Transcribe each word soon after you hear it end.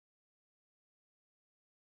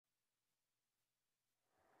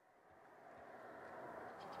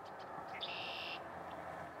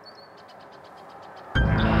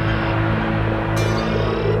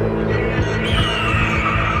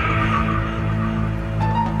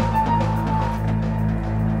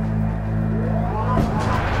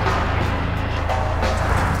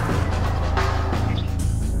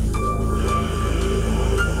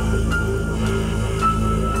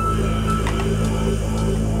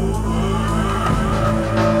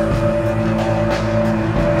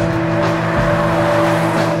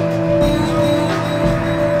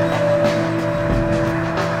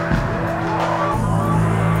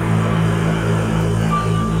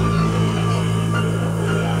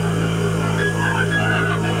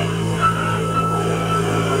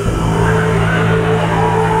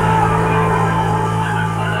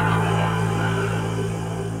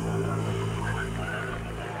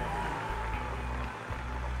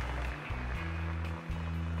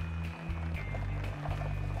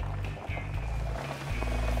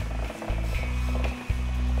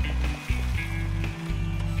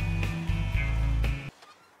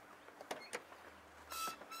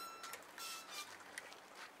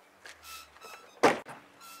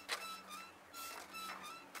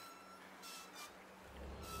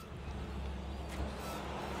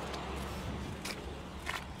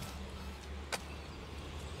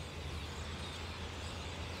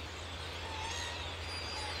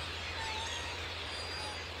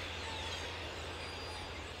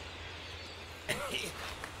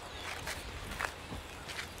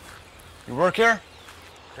You work here?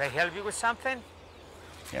 Can I help you with something?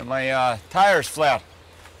 Yeah, my tire's flat.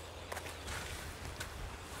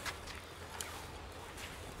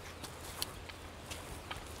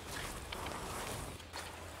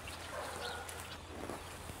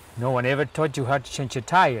 No one ever taught you how to change a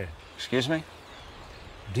tire. Excuse me?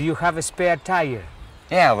 Do you have a spare tire?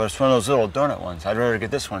 Yeah, but it's one of those little donut ones. I'd rather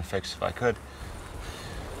get this one fixed if I could.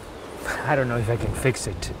 I don't know if I can fix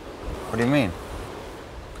it. What do you mean?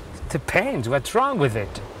 Depends. What's wrong with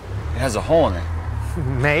it? It has a hole in it.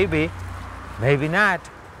 Maybe. Maybe not.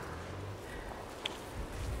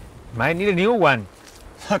 Might need a new one.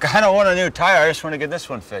 Look, I don't want a new tire. I just want to get this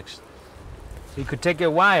one fixed. It could take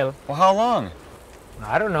a while. Well, how long?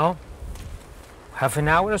 I don't know. Half an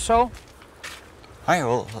hour or so? All right,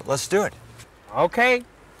 well, let's do it. Okay.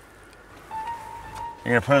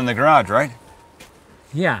 You're gonna put it in the garage, right?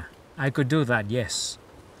 Yeah, I could do that, yes.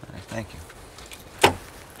 All right, thank you.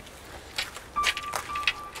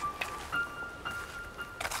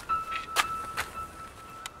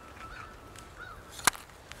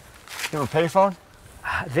 You have a payphone?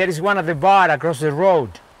 There is one at the bar across the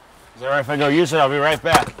road. Is that all right if I go use it? I'll be right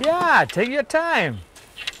back. Yeah, take your time.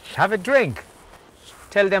 Have a drink.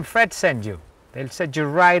 Tell them Fred sent you. They'll set you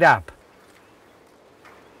right up.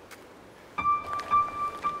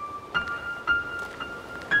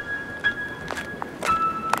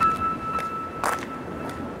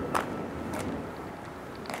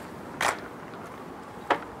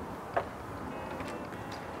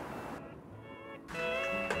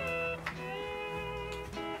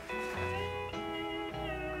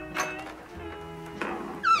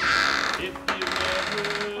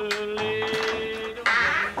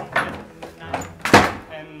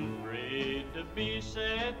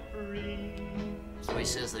 So he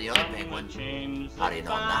says to the other penguin, how do you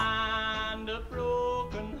know him now?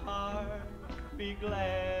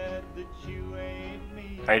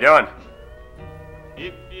 How you doing?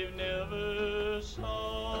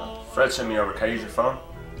 Fred sent me over. Can I use your phone?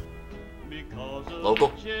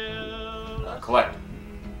 Local? Collect.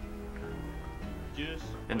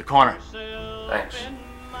 In the corner. Thanks.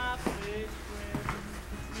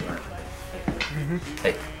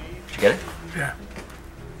 Hey, did you get it? Yeah.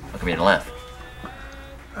 How come you didn't laugh?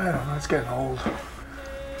 I don't know, it's getting old.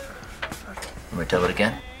 Let me tell it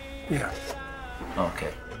again? Yeah.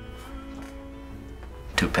 Okay.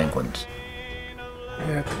 2 penguins.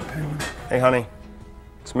 Yeah, the penguin. Hey, honey.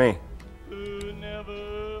 It's me.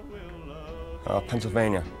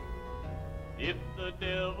 Pennsylvania. I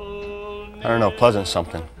don't know, Pleasant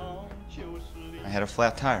something. I had a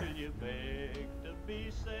flat tire.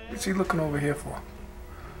 What's he looking over here for?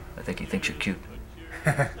 I think he thinks you're cute.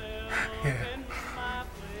 Yeah.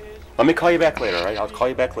 Let me call you back later, all right? I'll call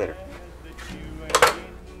you back later.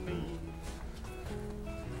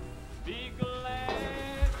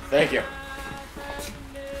 Thank you.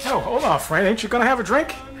 Oh, hold on, friend. Ain't you gonna have a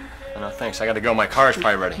drink? No, thanks. I gotta go. My car's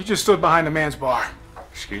probably ready. You just stood behind a man's bar.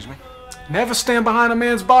 Excuse me? Never stand behind a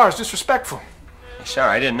man's bar. It's disrespectful. Hey, sorry,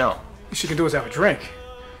 I didn't know. Least you can do is have a drink.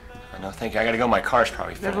 No, thank you. I gotta go. My car's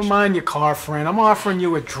probably finished. Never mind your car, friend. I'm offering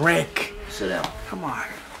you a drink. Sit down. Come on.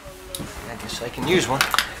 I guess I can use one.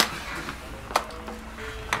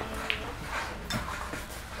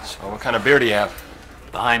 So, what kind of beer do you have?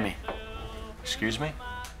 Behind me. Excuse me?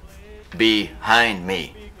 Behind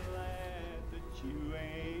me.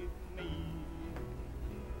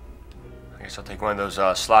 I guess I'll take one of those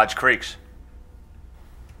Slodge Creeks.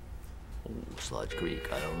 Oh, Sludge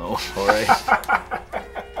Creek, I don't know. All right.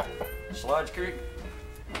 Slodge Creek?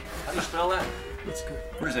 How do you spell that? It's good.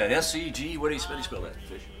 What is that? S-C-G? What do you spell that?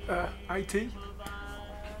 Fish. IT?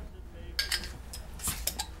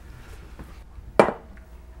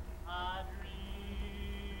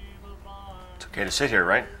 It's okay to sit here,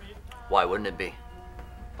 right? Why wouldn't it be?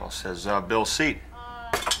 Well, it says Bill's seat.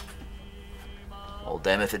 Well,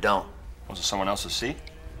 damn if it don't. Was it someone else's seat?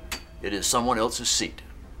 It is someone else's seat.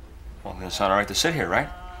 Well, then it's not all right to sit here, right?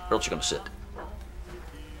 Where else you gonna sit?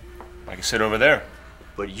 I can sit over there.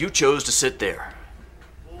 But you chose to sit there.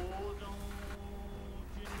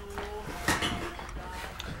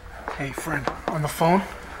 Hey, friend, on the phone?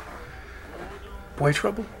 Boy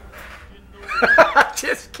trouble?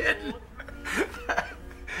 Just kidding.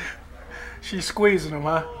 She's squeezing him,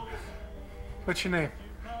 huh? What's your name?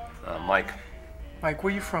 Mike. Mike,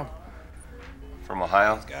 where you from? From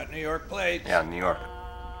Ohio? Got New York plates. Yeah, New York.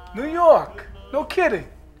 New York. No kidding.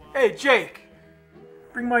 Hey, Jake.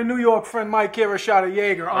 Bring my New York friend Mike here a shot of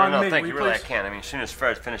Jaeger on no, me. thank you. Really, I please? can't. I mean, as soon as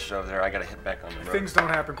Fred finishes over there, I gotta hit back on the road. Things don't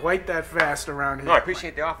happen quite that fast around here. No, I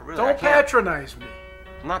appreciate the offer. Really, I Don't can't. patronize me.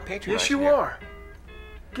 I'm not patronizing Yes, you you. are.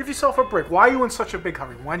 Give yourself a break. Why are you in such a big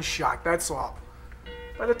hurry? One shot, that's all.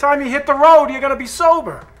 By the time you hit the road, you're gonna be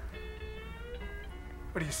sober.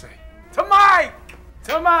 What do you say? To Mike!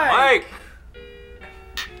 To Mike! Mike!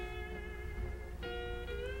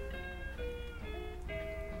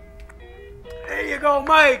 There you go,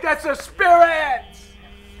 Mike. That's a spirit!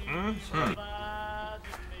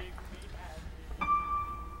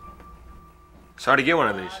 Sorry to get one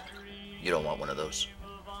of these. You don't want one of those.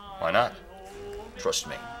 Why not? Trust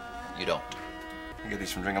me, you don't. You get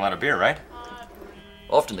these from drinking a lot of beer, right?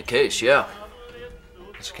 Often the case, yeah.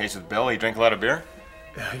 It's the case with Bill. He drank a lot of beer?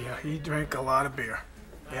 Yeah, he drank a lot of beer.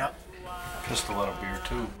 Yeah. Pissed a lot of beer,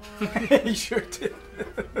 too. He sure did.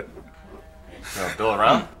 Bill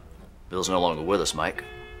around? Bill's no longer with us, Mike.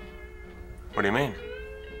 What do you mean?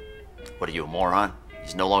 What are you, a moron?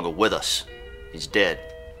 He's no longer with us. He's dead.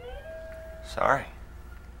 Sorry.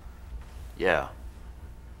 Yeah.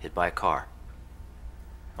 Hit by a car.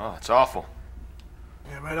 Oh, it's awful.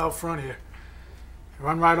 Yeah, right out front here. He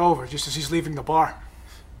run right over just as he's leaving the bar.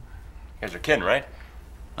 You guys are kidding, right?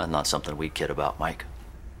 That's not something we kid about, Mike.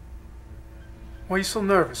 Why are you so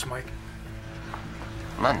nervous, Mike?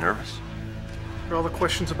 I'm not nervous. For all the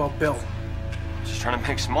questions about Bill. Just trying to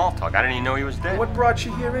make small talk. I didn't even know he was dead. What brought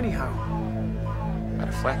you here anyhow? Got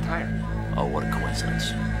a flat tire. Oh, what a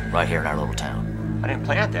coincidence. Right here in our little town. I didn't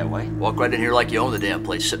plan it that way. Walk right in here like you own the damn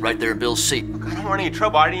place. Sit right there in Bill's seat. Look, I don't want any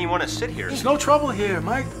trouble. I didn't even want to sit here. There's no trouble here,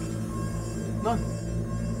 Mike. None.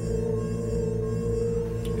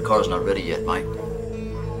 The car's not ready yet, Mike.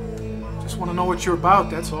 Just want to know what you're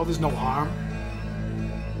about, that's all. There's no harm.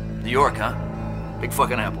 New York, huh? Big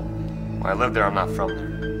fucking apple. Well, I live there. I'm not from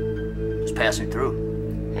there. Just passing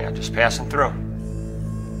through. Yeah, just passing through.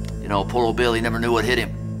 You know, poor old Bill, he never knew what hit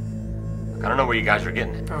him. Look, I don't know where you guys are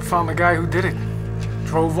getting it. I found the guy who did it.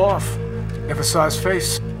 Drove off. Never saw his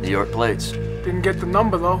face. New York plates. Didn't get the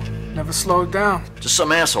number, though. Never slowed down. Just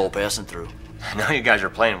some asshole passing through. I know you guys are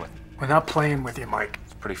playing with. We're not playing with you, Mike.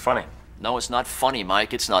 It's pretty funny. No, it's not funny,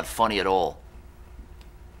 Mike. It's not funny at all.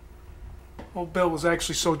 Old Bill was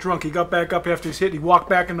actually so drunk, he got back up after his hit. He walked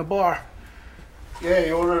back in the bar. Yeah,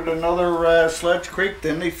 he ordered another Sledge Creek,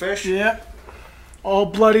 didn't he, Fish? Yeah. All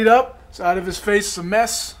bloodied up. Side of his face is a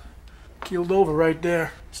mess. Keeled over right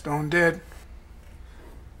there. Stone dead.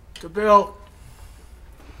 To Bill.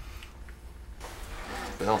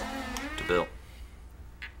 Bill. To Bill.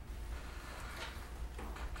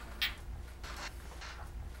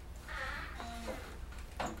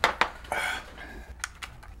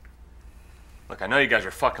 Look, I know you guys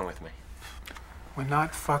are fucking with me. We're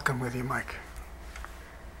not fucking with you, Mike.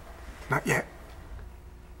 Not yet.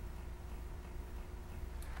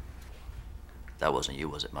 That wasn't you,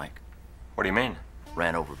 was it, Mike? What do you mean?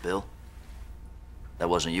 Ran over Bill? That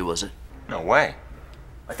wasn't you, was it? No way.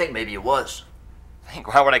 I think maybe it was.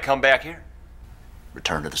 Think, why would I come back here?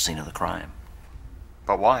 Return to the scene of the crime.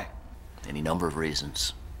 But why? Any number of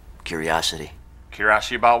reasons. Curiosity.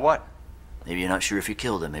 Curiosity about what? Maybe you're not sure if you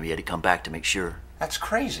killed him. Maybe you had to come back to make sure. That's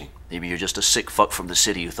crazy. Maybe you're just a sick fuck from the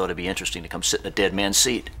city who thought it'd be interesting to come sit in a dead man's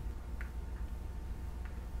seat.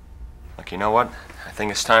 Look, you know what? I think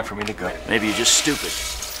it's time for me to go. Maybe you're just stupid.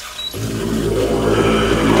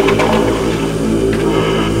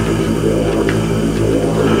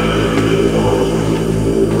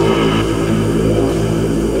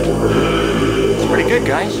 It's pretty good,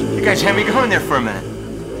 guys. You guys had me going there for a minute.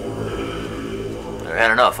 I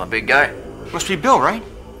had enough, I'm a big guy. Must be Bill, right?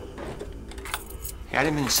 Yeah, I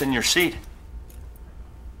didn't mean to sit in your seat.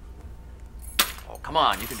 Oh, come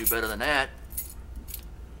on, you can do better than that.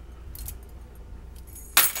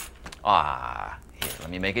 Ah, here, let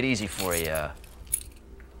me make it easy for you.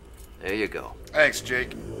 There you go. Thanks, Jake.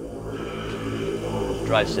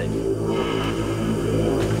 Drive safe.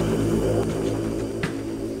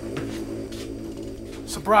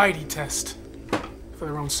 Sobriety test. For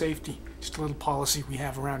their own safety. Just a little policy we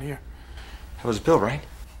have around here. That was Bill, right?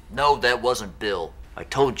 No, that wasn't Bill. I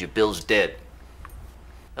told you, Bill's dead.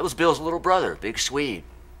 That was Bill's little brother, Big Swede.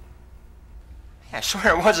 Yeah, I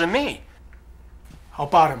swear it wasn't me. How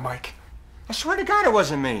about it, Mike? I swear to God it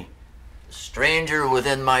wasn't me. The stranger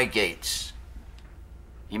within my gates.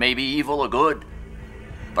 He may be evil or good,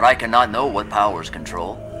 but I cannot know what powers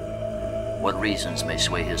control, what reasons may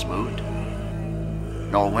sway his mood,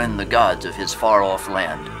 nor when the gods of his far-off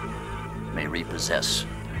land may repossess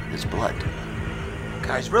his blood.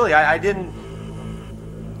 Guys, really, I didn't...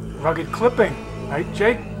 Rugged clipping, right,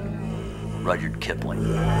 Jake? Rudyard Kipling.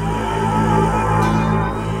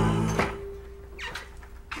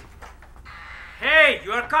 Hey,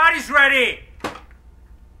 your car is ready!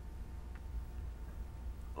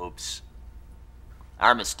 Oops.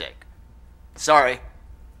 Our mistake. Sorry.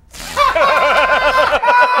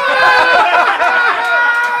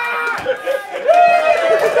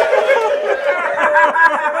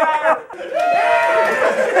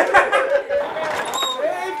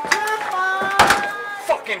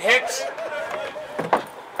 Fucking Hicks!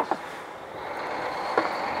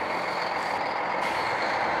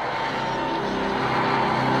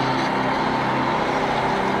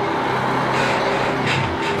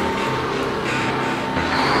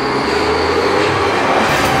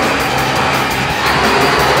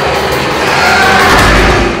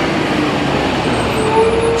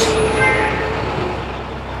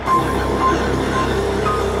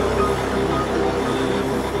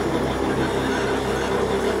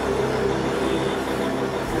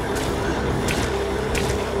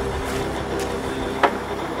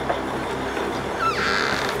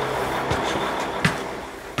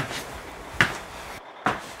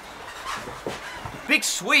 Big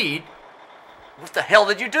Swede? What the hell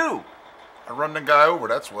did you do? I run the guy over,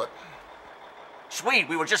 that's what. Swede,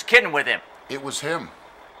 we were just kidding with him. It was him.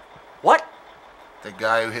 What? The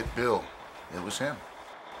guy who hit Bill. It was him.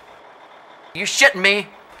 You shitting me?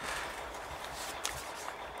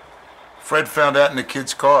 Fred found that in the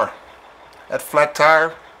kid's car. That flat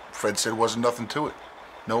tire, Fred said wasn't nothing to it.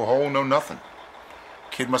 No hole, no nothing.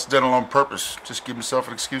 Kid must have done it on purpose. Just give himself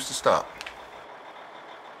an excuse to stop.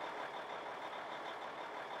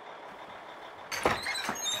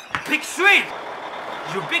 Big Swede!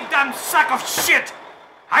 You big damn sack of shit!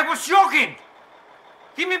 I was joking!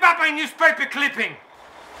 Give me back my newspaper clipping!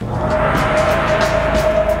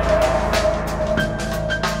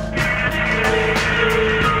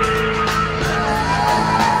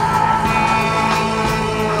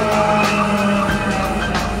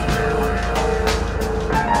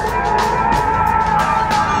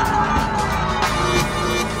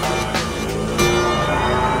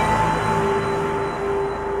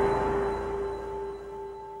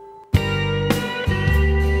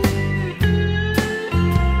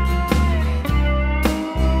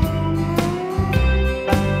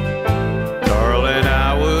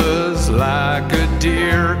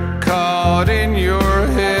 Deer caught in your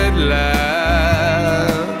headlight,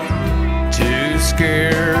 too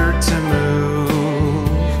scared to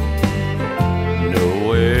move,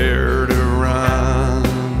 nowhere to run.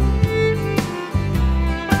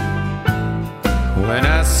 When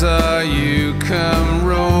I saw you come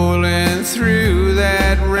rolling through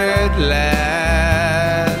that red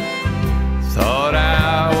light, thought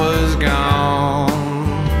I was gone,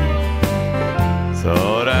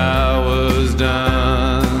 thought I was done.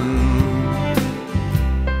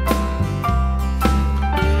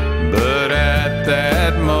 But at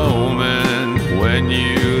that moment when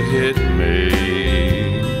you hit me,